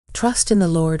Trust in the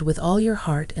Lord with all your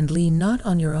heart and lean not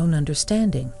on your own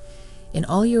understanding. In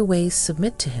all your ways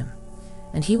submit to him,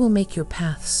 and he will make your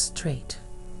paths straight.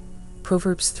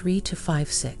 Proverbs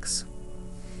 3-5-6.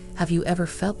 Have you ever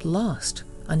felt lost,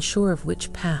 unsure of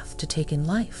which path to take in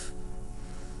life?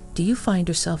 Do you find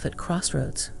yourself at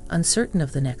crossroads, uncertain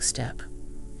of the next step?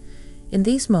 In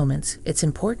these moments, it's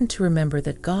important to remember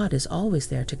that God is always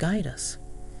there to guide us.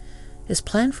 His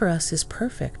plan for us is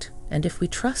perfect, and if we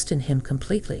trust in him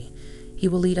completely, he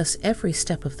will lead us every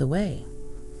step of the way.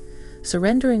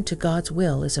 Surrendering to God's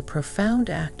will is a profound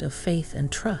act of faith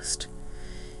and trust.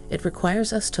 It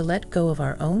requires us to let go of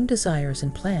our own desires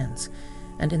and plans,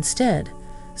 and instead,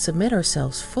 submit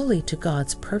ourselves fully to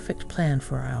God's perfect plan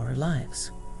for our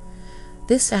lives.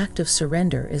 This act of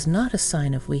surrender is not a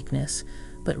sign of weakness,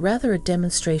 but rather a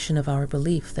demonstration of our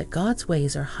belief that God's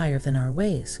ways are higher than our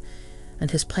ways, and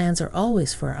his plans are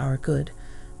always for our good.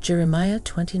 Jeremiah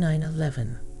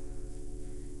 29:11.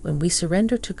 When we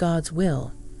surrender to God's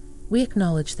will, we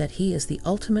acknowledge that he is the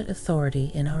ultimate authority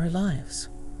in our lives.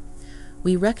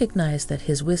 We recognize that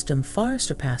his wisdom far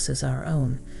surpasses our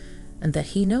own, and that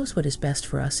he knows what is best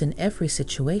for us in every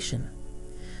situation.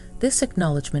 This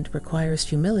acknowledgement requires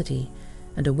humility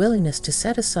and a willingness to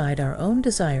set aside our own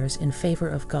desires in favor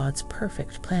of God's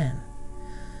perfect plan.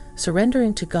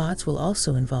 Surrendering to God's will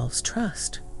also involves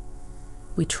trust.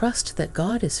 We trust that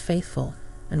God is faithful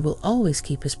and will always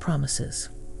keep his promises.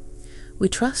 We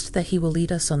trust that he will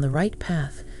lead us on the right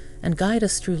path and guide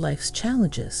us through life's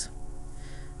challenges.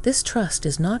 This trust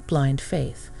is not blind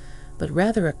faith, but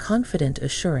rather a confident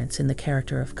assurance in the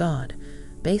character of God,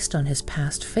 based on his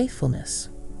past faithfulness.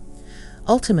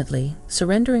 Ultimately,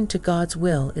 surrendering to God's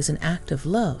will is an act of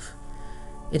love.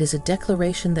 It is a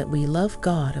declaration that we love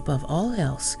God above all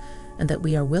else and that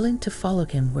we are willing to follow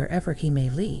him wherever he may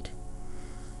lead.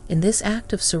 In this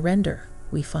act of surrender,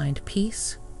 we find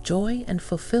peace, joy, and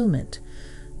fulfillment,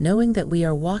 knowing that we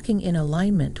are walking in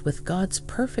alignment with God's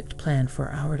perfect plan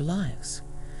for our lives.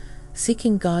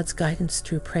 Seeking God's guidance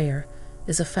through prayer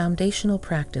is a foundational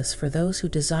practice for those who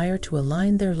desire to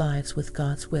align their lives with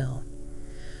God's will.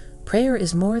 Prayer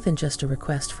is more than just a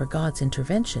request for God's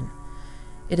intervention.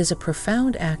 It is a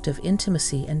profound act of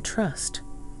intimacy and trust.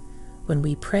 When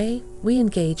we pray, we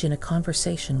engage in a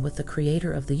conversation with the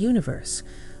Creator of the universe,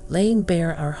 laying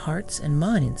bare our hearts and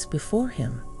minds before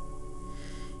him.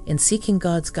 In seeking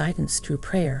God's guidance through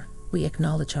prayer, we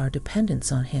acknowledge our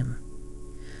dependence on him.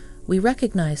 We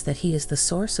recognize that he is the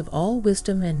source of all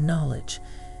wisdom and knowledge,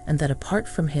 and that apart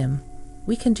from him,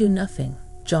 we can do nothing.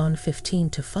 John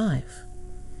 15:5.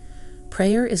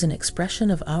 Prayer is an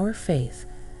expression of our faith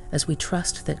as we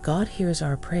trust that God hears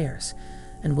our prayers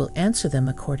and will answer them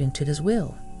according to his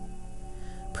will.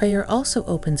 Prayer also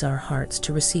opens our hearts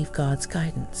to receive God's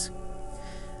guidance.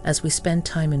 As we spend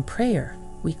time in prayer,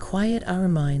 we quiet our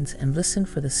minds and listen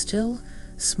for the still,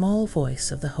 small voice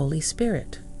of the Holy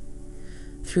Spirit.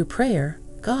 Through prayer,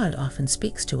 God often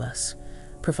speaks to us,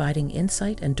 providing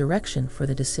insight and direction for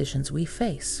the decisions we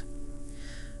face.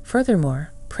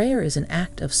 Furthermore, prayer is an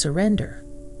act of surrender.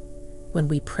 When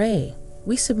we pray,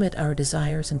 we submit our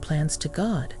desires and plans to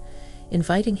God,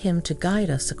 inviting him to guide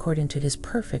us according to his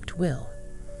perfect will.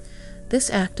 This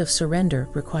act of surrender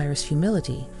requires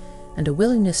humility and a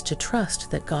willingness to trust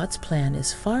that God's plan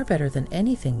is far better than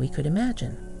anything we could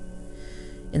imagine.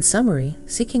 In summary,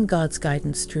 seeking God's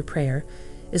guidance through prayer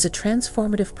is a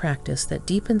transformative practice that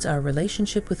deepens our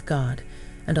relationship with God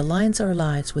and aligns our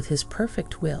lives with his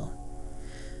perfect will.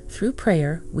 Through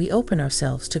prayer, we open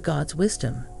ourselves to God's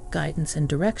wisdom, guidance, and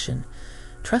direction,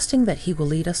 trusting that he will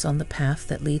lead us on the path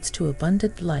that leads to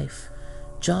abundant life.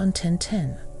 John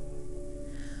 10:10.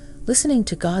 Listening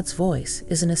to God's voice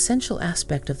is an essential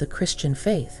aspect of the Christian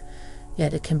faith,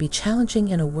 yet it can be challenging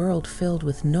in a world filled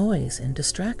with noise and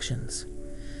distractions.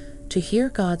 To hear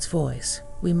God's voice,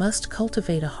 we must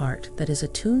cultivate a heart that is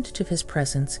attuned to his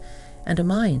presence and a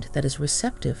mind that is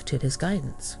receptive to his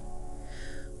guidance.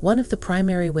 One of the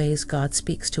primary ways God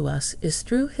speaks to us is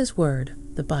through his word,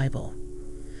 the Bible.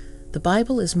 The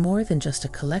Bible is more than just a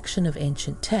collection of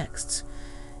ancient texts.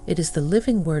 It is the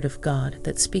living word of God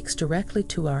that speaks directly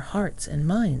to our hearts and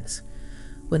minds.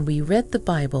 When we read the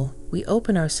Bible, we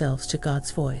open ourselves to God's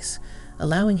voice,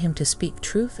 allowing him to speak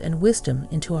truth and wisdom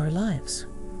into our lives.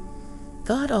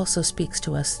 God also speaks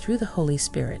to us through the Holy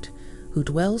Spirit, who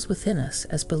dwells within us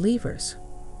as believers.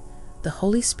 The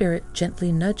Holy Spirit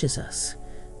gently nudges us,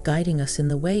 guiding us in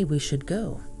the way we should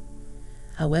go.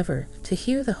 However, to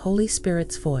hear the Holy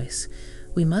Spirit's voice,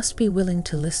 we must be willing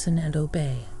to listen and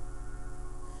obey.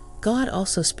 God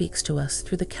also speaks to us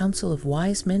through the counsel of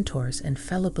wise mentors and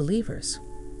fellow believers.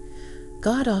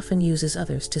 God often uses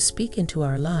others to speak into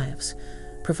our lives,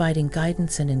 providing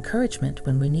guidance and encouragement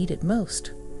when we need it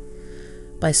most.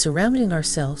 By surrounding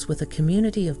ourselves with a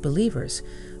community of believers,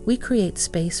 we create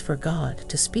space for God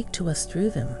to speak to us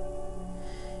through them.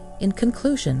 In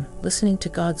conclusion, listening to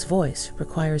God's voice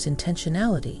requires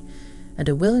intentionality and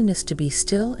a willingness to be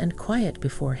still and quiet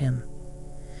before Him.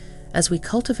 As we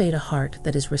cultivate a heart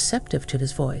that is receptive to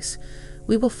His voice,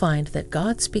 we will find that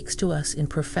God speaks to us in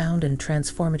profound and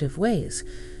transformative ways,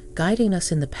 guiding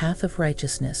us in the path of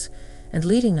righteousness and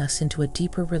leading us into a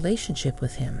deeper relationship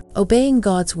with Him. Obeying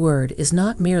God's word is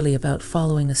not merely about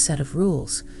following a set of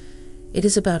rules. It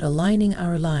is about aligning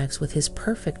our lives with His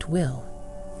perfect will.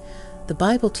 The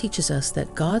Bible teaches us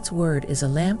that God's word is a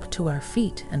lamp to our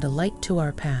feet and a light to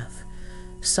our path.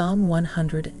 Psalm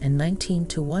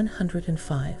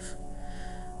 119-105.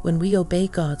 When we obey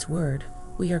God's word,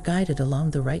 we are guided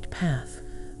along the right path,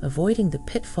 avoiding the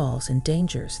pitfalls and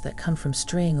dangers that come from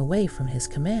straying away from His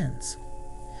commands.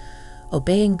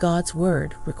 Obeying God's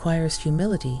word requires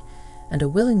humility and a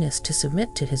willingness to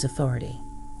submit to His authority.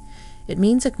 It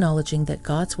means acknowledging that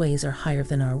God's ways are higher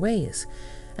than our ways,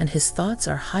 and His thoughts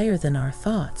are higher than our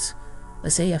thoughts.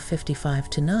 Isaiah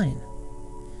 55:9.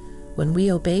 When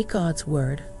we obey God's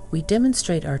word, we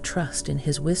demonstrate our trust in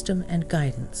His wisdom and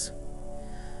guidance.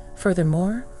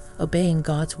 Furthermore, obeying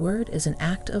God's word is an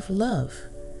act of love.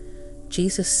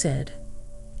 Jesus said,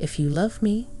 "If you love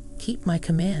me, keep my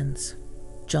commands."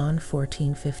 John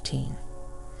 14:15.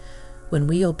 When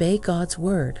we obey God's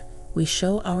word, we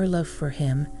show our love for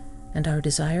Him and our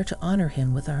desire to honor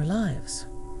Him with our lives.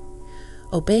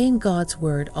 Obeying God's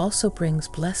word also brings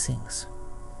blessings.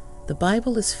 The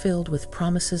Bible is filled with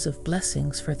promises of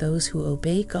blessings for those who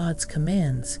obey God's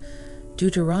commands.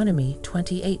 Deuteronomy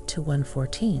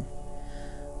 28-114.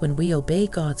 When we obey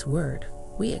God's word,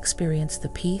 we experience the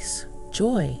peace,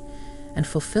 joy, and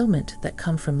fulfillment that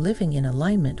come from living in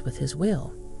alignment with His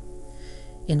will.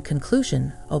 In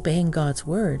conclusion, obeying God's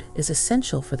word is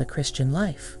essential for the Christian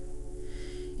life.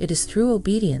 It is through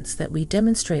obedience that we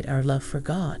demonstrate our love for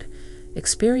God,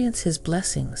 experience His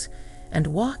blessings, and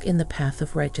walk in the path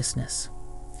of righteousness.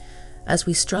 As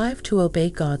we strive to obey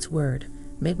God's word,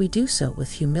 may we do so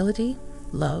with humility,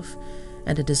 love,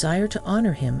 and a desire to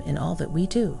honor Him in all that we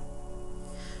do.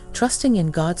 Trusting in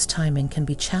God's timing can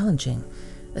be challenging,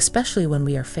 especially when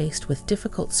we are faced with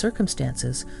difficult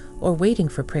circumstances or waiting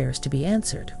for prayers to be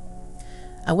answered.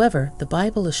 However, the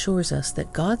Bible assures us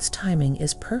that God's timing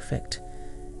is perfect,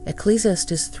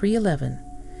 Ecclesiastes 3:11,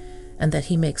 and that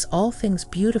He makes all things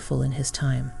beautiful in His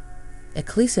time,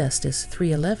 Ecclesiastes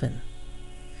 3:11.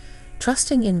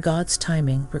 Trusting in God's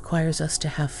timing requires us to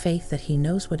have faith that He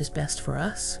knows what is best for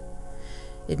us.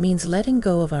 It means letting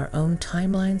go of our own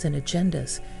timelines and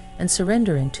agendas and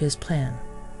surrendering to His plan.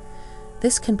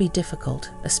 This can be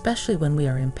difficult, especially when we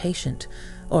are impatient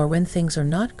or when things are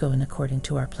not going according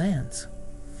to our plans.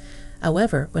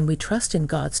 However, when we trust in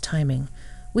God's timing,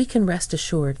 we can rest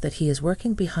assured that He is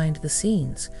working behind the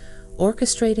scenes,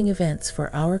 orchestrating events for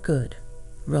our good.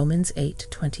 Romans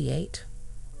 8:28.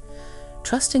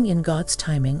 Trusting in God's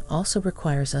timing also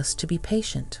requires us to be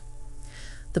patient.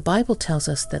 The Bible tells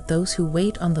us that those who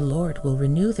wait on the Lord will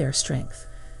renew their strength.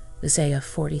 Isaiah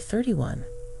 40:31.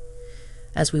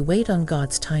 As we wait on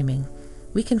God's timing,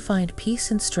 we can find peace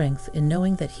and strength in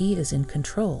knowing that He is in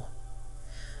control.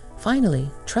 Finally,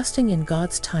 trusting in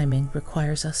God's timing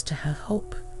requires us to have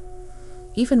hope.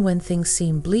 Even when things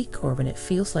seem bleak or when it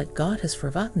feels like God has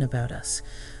forgotten about us,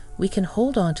 we can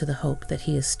hold on to the hope that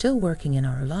He is still working in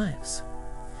our lives.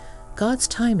 God's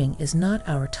timing is not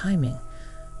our timing,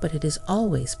 but it is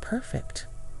always perfect.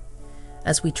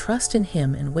 As we trust in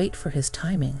Him and wait for His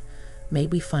timing, may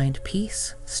we find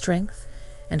peace, strength,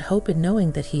 and hope in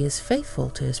knowing that He is faithful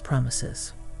to His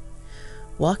promises.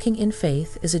 Walking in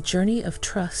faith is a journey of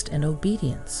trust and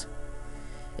obedience.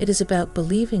 It is about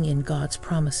believing in God's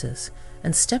promises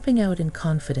and stepping out in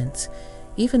confidence,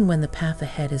 even when the path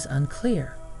ahead is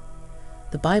unclear.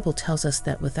 The Bible tells us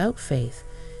that without faith,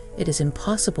 it is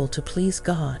impossible to please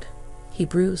God.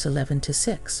 Hebrews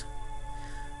 11:6.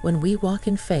 When we walk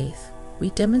in faith, we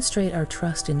demonstrate our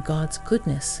trust in God's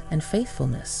goodness and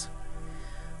faithfulness.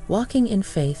 Walking in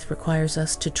faith requires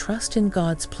us to trust in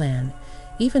God's plan,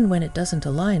 even when it doesn't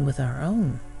align with our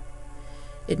own.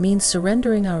 It means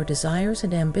surrendering our desires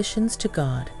and ambitions to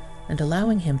God and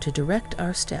allowing Him to direct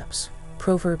our steps.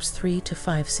 Proverbs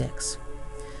 3-5-6.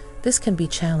 This can be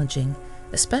challenging,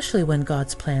 especially when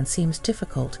God's plan seems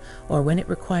difficult or when it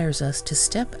requires us to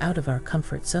step out of our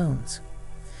comfort zones.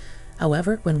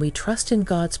 However, when we trust in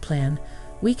God's plan,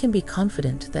 we can be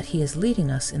confident that He is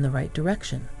leading us in the right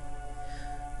direction.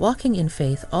 Walking in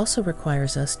faith also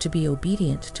requires us to be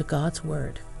obedient to God's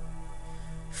word.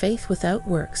 Faith without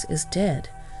works is dead,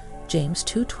 James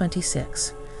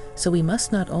 2:26. So we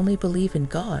must not only believe in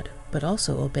God, but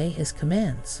also obey his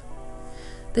commands.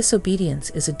 This obedience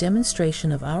is a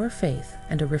demonstration of our faith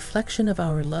and a reflection of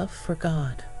our love for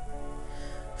God.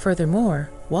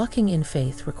 Furthermore, walking in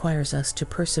faith requires us to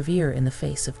persevere in the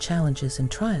face of challenges and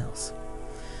trials.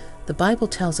 The Bible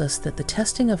tells us that the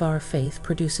testing of our faith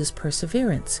produces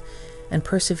perseverance, and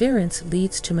perseverance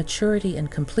leads to maturity and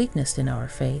completeness in our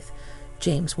faith,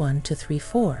 James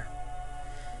 1-3-4.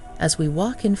 As we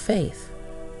walk in faith,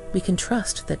 we can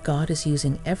trust that God is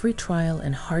using every trial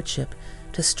and hardship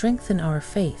to strengthen our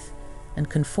faith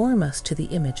and conform us to the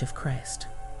image of Christ.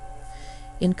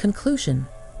 In conclusion,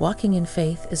 walking in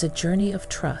faith is a journey of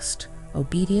trust,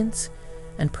 obedience,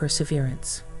 and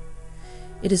perseverance.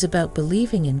 It is about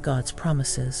believing in God's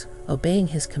promises, obeying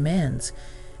his commands,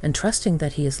 and trusting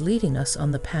that he is leading us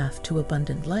on the path to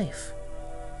abundant life.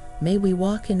 May we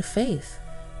walk in faith,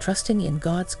 trusting in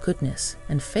God's goodness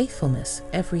and faithfulness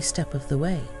every step of the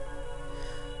way.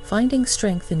 Finding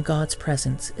strength in God's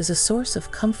presence is a source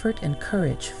of comfort and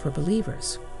courage for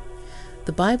believers.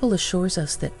 The Bible assures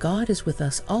us that God is with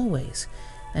us always,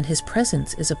 and his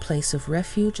presence is a place of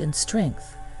refuge and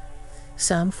strength.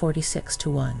 Psalm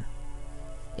 46:1.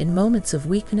 In moments of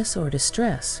weakness or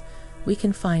distress, we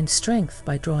can find strength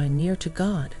by drawing near to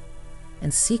God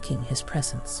and seeking his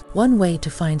presence. One way to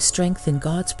find strength in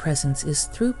God's presence is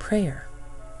through prayer.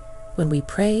 When we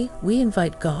pray, we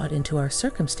invite God into our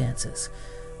circumstances,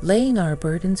 laying our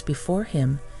burdens before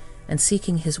him and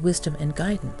seeking his wisdom and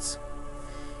guidance.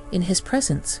 In his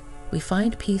presence, we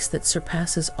find peace that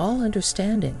surpasses all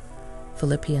understanding,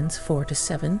 Philippians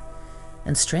 4-7,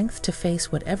 and strength to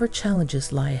face whatever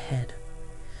challenges lie ahead.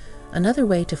 Another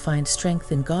way to find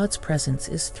strength in God's presence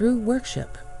is through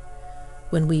worship.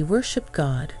 When we worship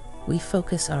God, we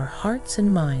focus our hearts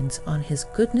and minds on his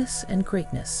goodness and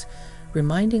greatness,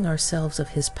 reminding ourselves of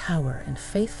his power and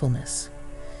faithfulness.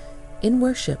 In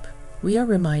worship, we are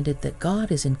reminded that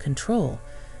God is in control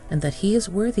and that he is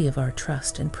worthy of our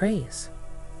trust and praise.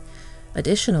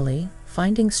 Additionally,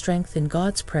 finding strength in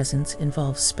God's presence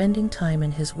involves spending time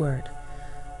in his word.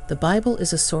 The Bible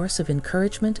is a source of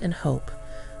encouragement and hope,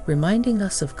 reminding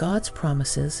us of God's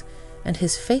promises and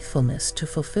his faithfulness to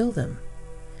fulfill them.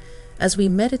 As we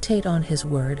meditate on his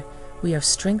word, we are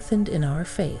strengthened in our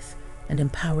faith and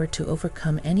empowered to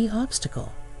overcome any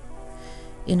obstacle.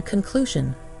 In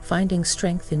conclusion, finding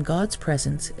strength in God's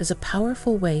presence is a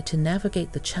powerful way to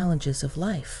navigate the challenges of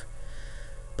life.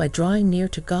 By drawing near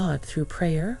to God through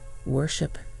prayer,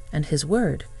 worship, and his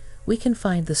word, we can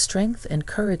find the strength and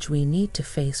courage we need to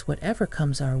face whatever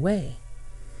comes our way.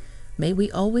 May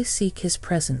we always seek his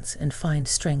presence and find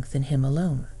strength in him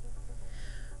alone.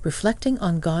 Reflecting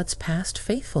on God's past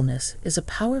faithfulness is a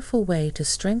powerful way to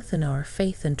strengthen our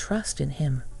faith and trust in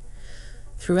him.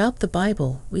 Throughout the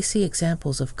Bible, we see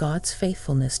examples of God's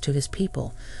faithfulness to his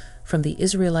people, from the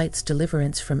Israelites'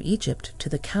 deliverance from Egypt to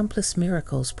the countless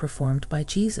miracles performed by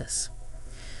Jesus.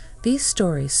 These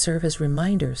stories serve as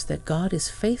reminders that God is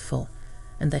faithful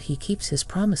and that he keeps his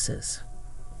promises.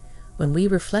 When we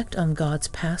reflect on God's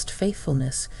past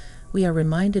faithfulness, we are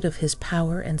reminded of his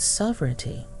power and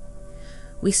sovereignty.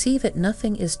 We see that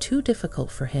nothing is too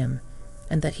difficult for him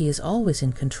and that he is always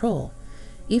in control,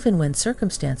 even when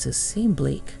circumstances seem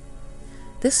bleak.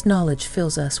 This knowledge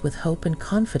fills us with hope and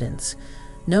confidence,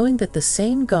 knowing that the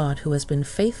same God who has been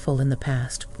faithful in the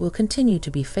past will continue to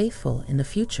be faithful in the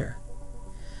future.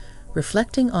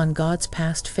 Reflecting on God's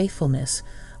past faithfulness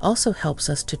also helps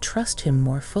us to trust him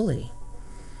more fully.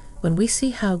 When we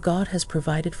see how God has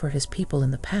provided for his people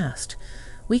in the past,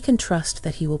 we can trust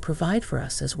that he will provide for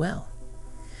us as well.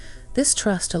 This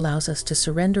trust allows us to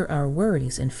surrender our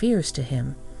worries and fears to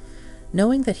him,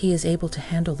 knowing that he is able to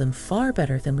handle them far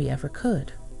better than we ever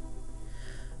could.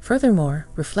 Furthermore,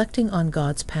 reflecting on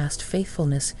God's past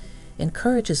faithfulness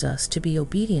encourages us to be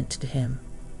obedient to him.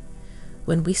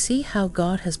 When we see how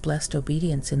God has blessed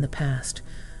obedience in the past,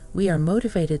 we are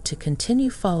motivated to continue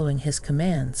following his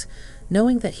commands,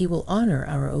 knowing that he will honor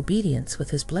our obedience with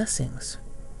his blessings.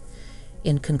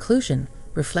 In conclusion,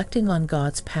 reflecting on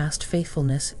God's past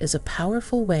faithfulness is a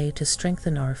powerful way to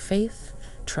strengthen our faith,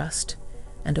 trust,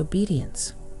 and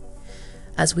obedience.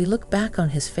 As we look back on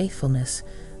his faithfulness,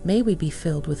 may we be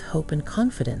filled with hope and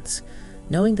confidence,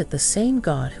 knowing that the same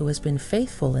God who has been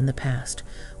faithful in the past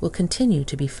will continue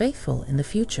to be faithful in the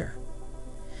future.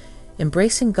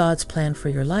 Embracing God's plan for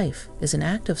your life is an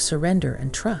act of surrender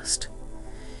and trust.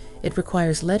 It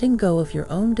requires letting go of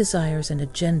your own desires and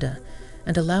agenda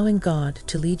and allowing God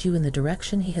to lead you in the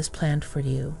direction he has planned for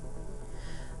you.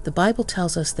 The Bible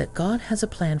tells us that God has a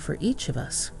plan for each of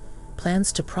us,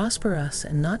 plans to prosper us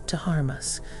and not to harm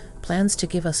us, plans to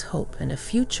give us hope and a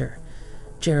future,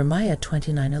 Jeremiah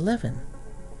 29:11.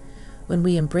 When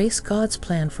we embrace God's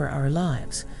plan for our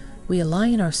lives, we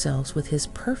align ourselves with His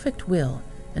perfect will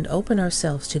and open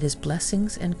ourselves to His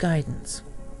blessings and guidance.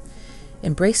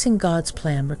 Embracing God's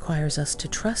plan requires us to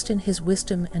trust in His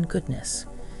wisdom and goodness.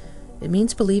 It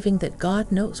means believing that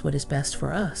God knows what is best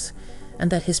for us,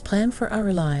 and that His plan for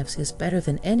our lives is better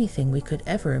than anything we could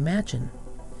ever imagine.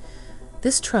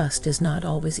 This trust is not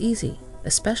always easy,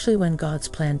 especially when God's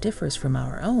plan differs from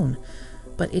our own,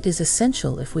 but it is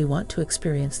essential if we want to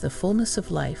experience the fullness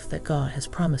of life that God has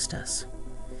promised us.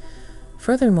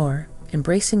 Furthermore,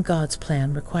 embracing God's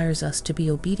plan requires us to be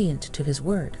obedient to His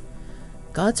Word.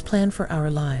 God's plan for our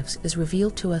lives is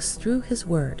revealed to us through His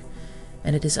Word,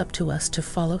 and it is up to us to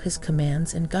follow His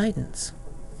commands and guidance.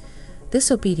 This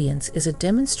obedience is a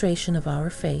demonstration of our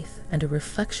faith and a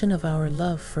reflection of our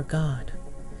love for God.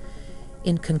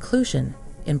 In conclusion,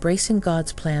 embracing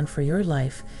God's plan for your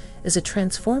life is a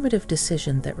transformative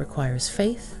decision that requires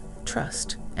faith,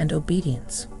 trust, and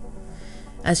obedience.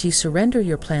 As you surrender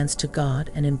your plans to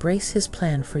God and embrace His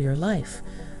plan for your life,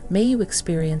 may you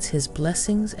experience His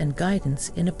blessings and guidance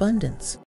in abundance.